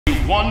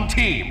one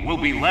team will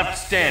be left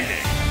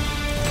standing.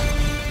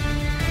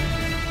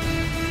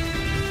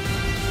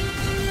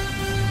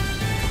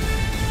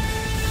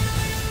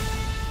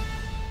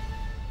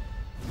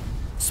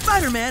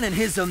 Spider-Man and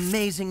his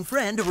amazing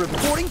friend are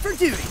reporting for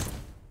duty.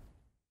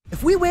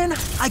 If we win,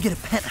 I get a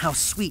penthouse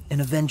suite in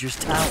Avengers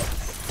Tower.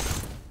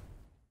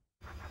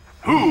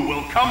 Who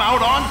will come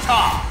out on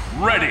top?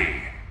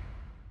 Ready!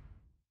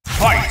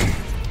 Fight!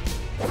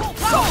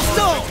 Soul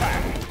Stone!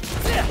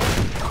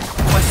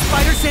 My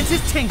spider sense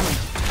is tingling.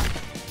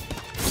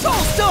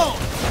 Soul Stone!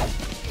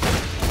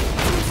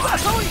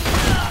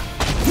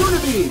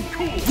 Unibeam!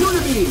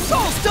 Unibeam!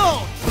 Soul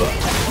Stone!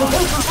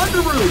 Repulsor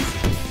Under Roof!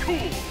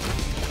 Cool!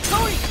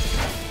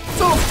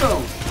 Soul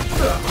Stone!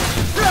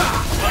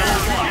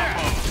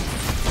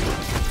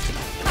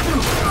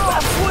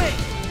 Swing!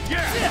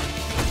 Yeah!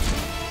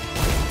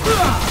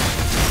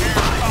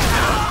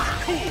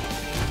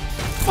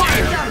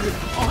 Fire!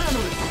 I'll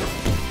handle it!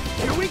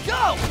 Here we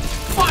go!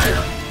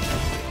 Fire!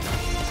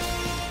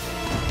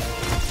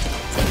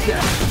 Take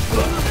that!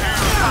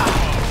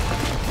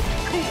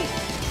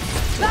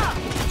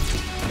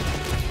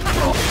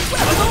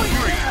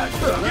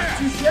 That's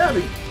too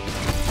shabby!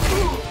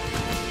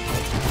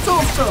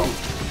 Soul Stone!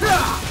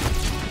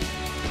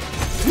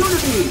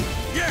 Unibeam!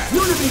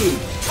 Unibeam!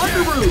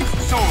 Under Roof!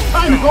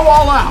 Time to go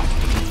all out!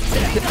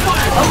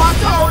 Unlock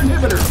Tower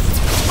Inhibitor!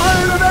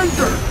 Iron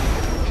Avenger!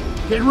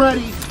 Get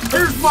ready!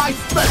 Here's my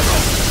special!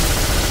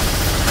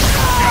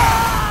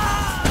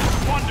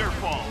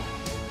 Wonderful!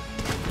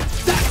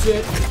 That's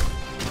it!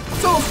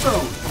 Soul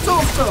Stone!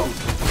 Soul Stone!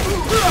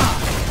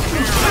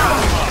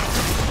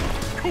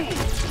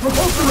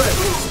 Repulsor Ray!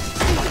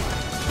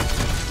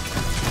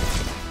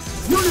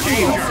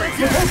 Unibeam!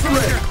 Repulsor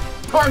Ray!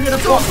 Target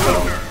applied!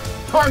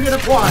 Target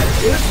applied!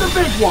 It's the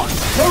big one!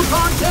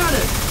 Proton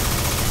Cannon!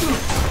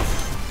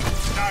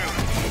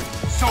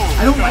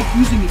 I don't like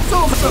using it.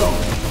 Soul Stone!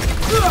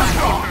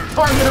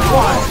 Target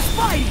applied!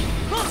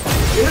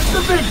 It's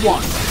the big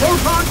one!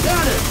 Proton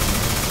Cannon!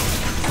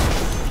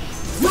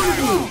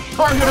 Unibeam!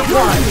 Target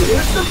applied!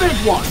 It's the big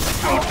one!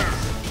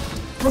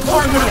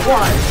 Target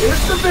applied!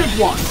 It's the big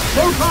one!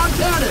 Proton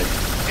Cannon!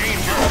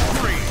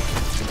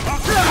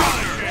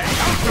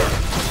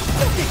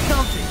 Don't get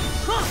comfy!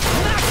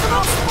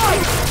 Maximum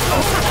Spider!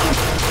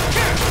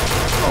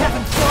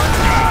 Having fun?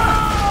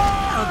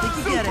 I don't think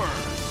you get it.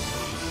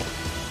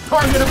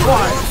 Target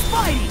applied!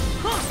 Spidey!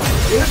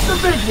 It's the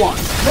big one!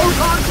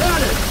 Proton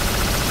Cannon!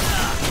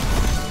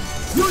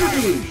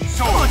 Unibeam!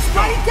 Come on,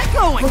 Spidey, get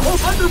going!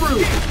 Under Roof!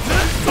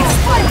 It's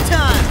Spidey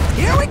time!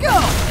 Here we go!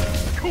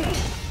 Cool!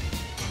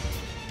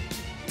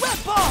 Red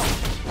ball!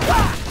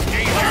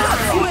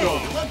 Swing!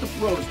 Let the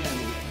pros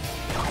handle it.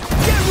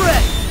 Get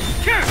ready!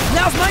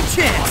 Now's my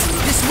chance!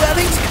 This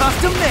webbing's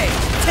custom made!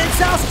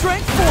 Tensile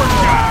strength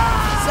formula!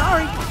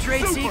 Sorry,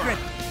 trade secret.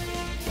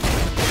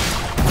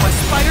 My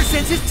spider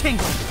sense is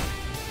tingling.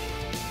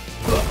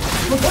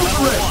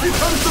 Repulsor Ray! Here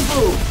comes the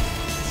boom!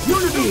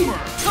 Unibeam!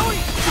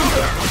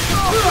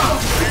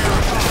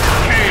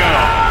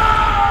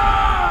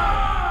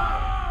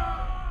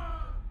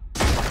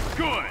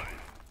 Good!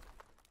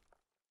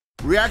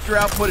 Reactor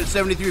output at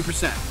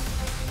 73%.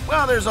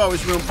 Well, there's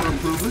always room for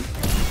improvement.